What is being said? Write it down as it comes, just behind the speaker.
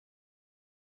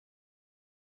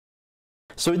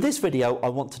So in this video, I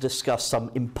want to discuss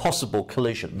some impossible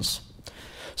collisions.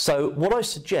 So what I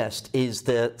suggest is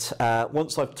that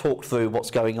once I've talked through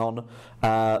what's going on,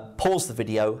 pause the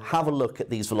video, have a look at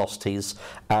these velocities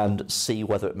and see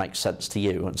whether it makes sense to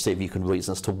you and see if you can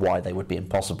reason as to why they would be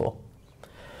impossible.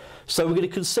 So we're going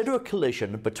to consider a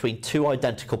collision between two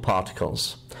identical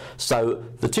particles. So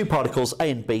the two particles, A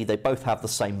and B, they both have the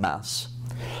same mass.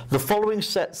 The following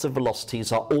sets of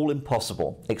velocities are all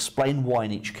impossible. Explain why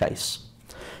in each case.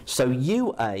 So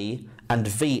UA and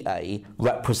VA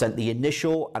represent the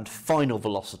initial and final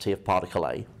velocity of particle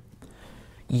A.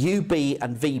 UB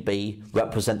and VB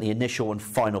represent the initial and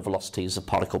final velocities of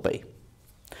particle B.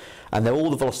 And they're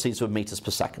all the velocities of meters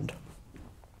per second.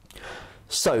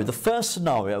 So the first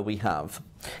scenario we have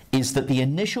is that the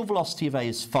initial velocity of A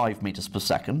is 5 meters per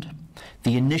second.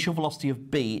 The initial velocity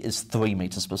of B is 3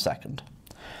 meters per second.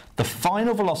 The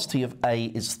final velocity of A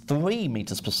is 3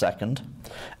 meters per second,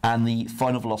 and the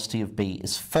final velocity of B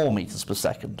is 4 meters per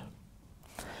second.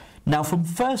 Now, from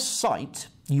first sight,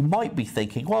 you might be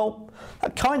thinking, well,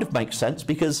 that kind of makes sense,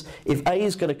 because if A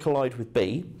is going to collide with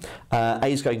B, A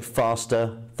is going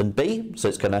faster than B, so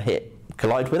it's going to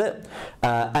collide with it.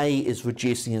 A is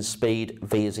reducing in speed,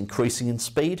 V is increasing in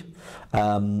speed.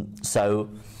 So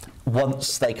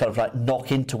once they kind of like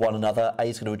knock into one another, A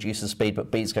is going to reduce in speed,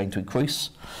 but B is going to increase.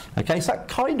 Okay, so that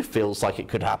kind of feels like it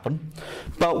could happen.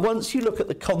 But once you look at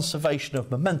the conservation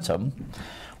of momentum,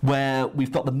 where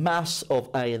we've got the mass of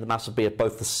A and the mass of B are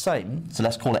both the same, so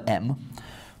let's call it M,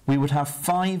 we would have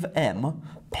 5m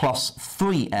plus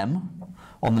 3m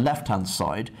on the left-hand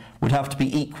side would have to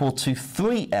be equal to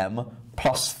 3m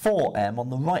plus 4m on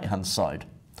the right-hand side.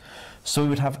 So we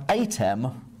would have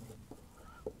 8m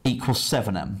equals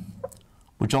 7m,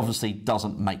 which obviously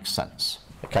doesn't make sense.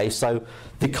 Okay, so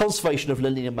the conservation of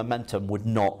linear momentum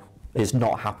is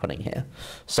not happening here.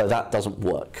 So that doesn't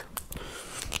work.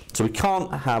 So we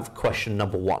can't have question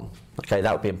number 1. Okay,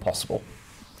 that would be impossible.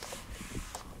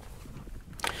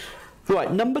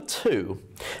 Right, number 2,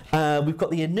 we've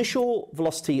got the initial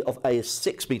velocity of A is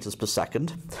 6 meters per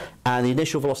second, and the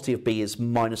initial velocity of B is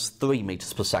minus 3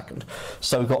 meters per second.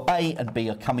 So we've got A and B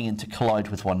are coming in to collide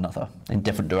with one another in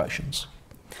different directions.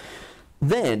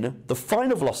 Then the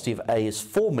final velocity of A is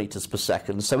 4 meters per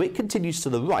second, so it continues to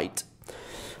the right,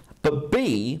 but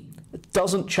B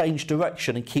doesn't change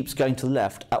direction and keeps going to the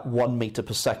left at 1 meter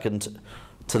per second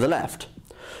to the left.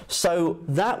 So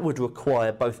that would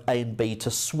require both A and B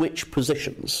to switch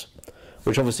positions,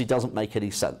 which obviously doesn't make any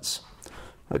sense.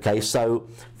 Okay, so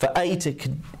for A to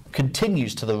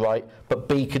continues to the right, but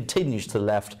B continues to the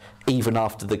left even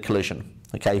after the collision.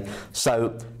 Okay,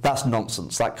 so that's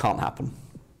nonsense. That can't happen.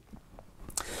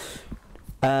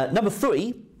 Number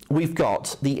 3, we've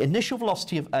got the initial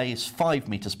velocity of A is 5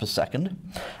 meters per second,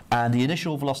 and the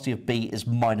initial velocity of B is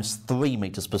minus 3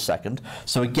 meters per second.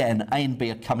 So again, A and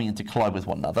B are coming in to collide with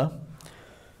one another.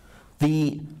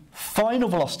 The final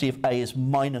velocity of A is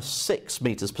minus 6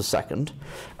 meters per second,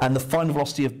 and the final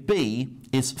velocity of B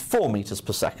is 4 meters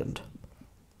per second.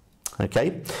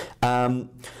 Okay,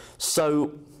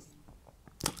 so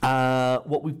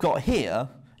what we've got here,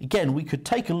 again, we could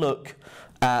take a look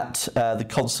at the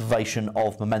conservation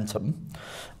of momentum,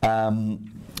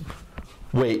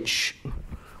 which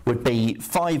would be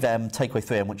 5m take away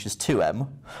 3m, which is 2m, and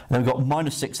then we've got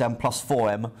minus 6m plus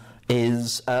 4m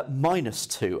is minus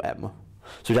 2m.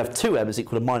 So we'd have 2m is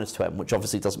equal to minus 2m, which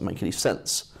obviously doesn't make any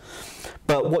sense.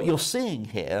 But what you're seeing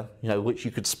here, which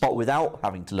you could spot without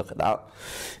having to look at that,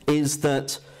 is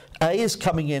that A is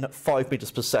coming in at 5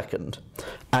 meters per second,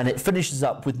 and it finishes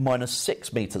up with minus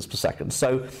 6 meters per second.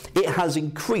 So it has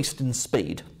increased in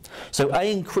speed. So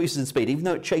A increases in speed, even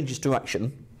though it changes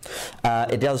direction,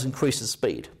 it does increase in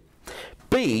speed.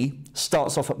 B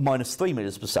starts off at minus 3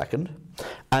 meters per second,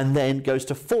 and then goes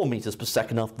to 4 meters per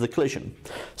second after the collision.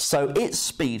 So its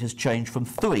speed has changed from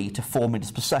 3 to 4 meters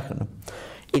per second.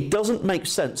 It doesn't make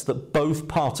sense that both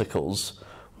particles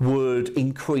would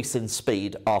increase in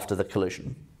speed after the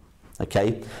collision.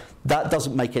 Okay, that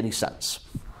doesn't make any sense.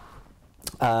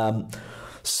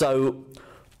 So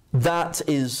that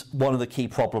is one of the key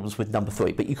problems with number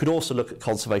 3. But you could also look at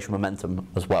conservation momentum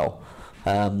as well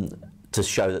to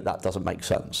show that that doesn't make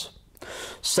sense.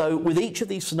 So with each of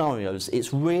these scenarios,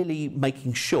 it's really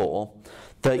making sure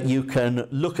that you can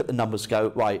look at the numbers,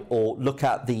 go right, or look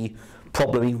at the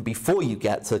problem even before you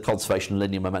get to conservation of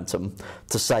linear momentum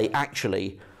to say,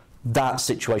 actually, that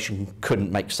situation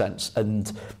couldn't make sense,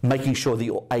 and making sure that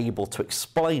you're able to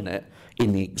explain it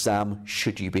in the exam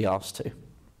should you be asked to.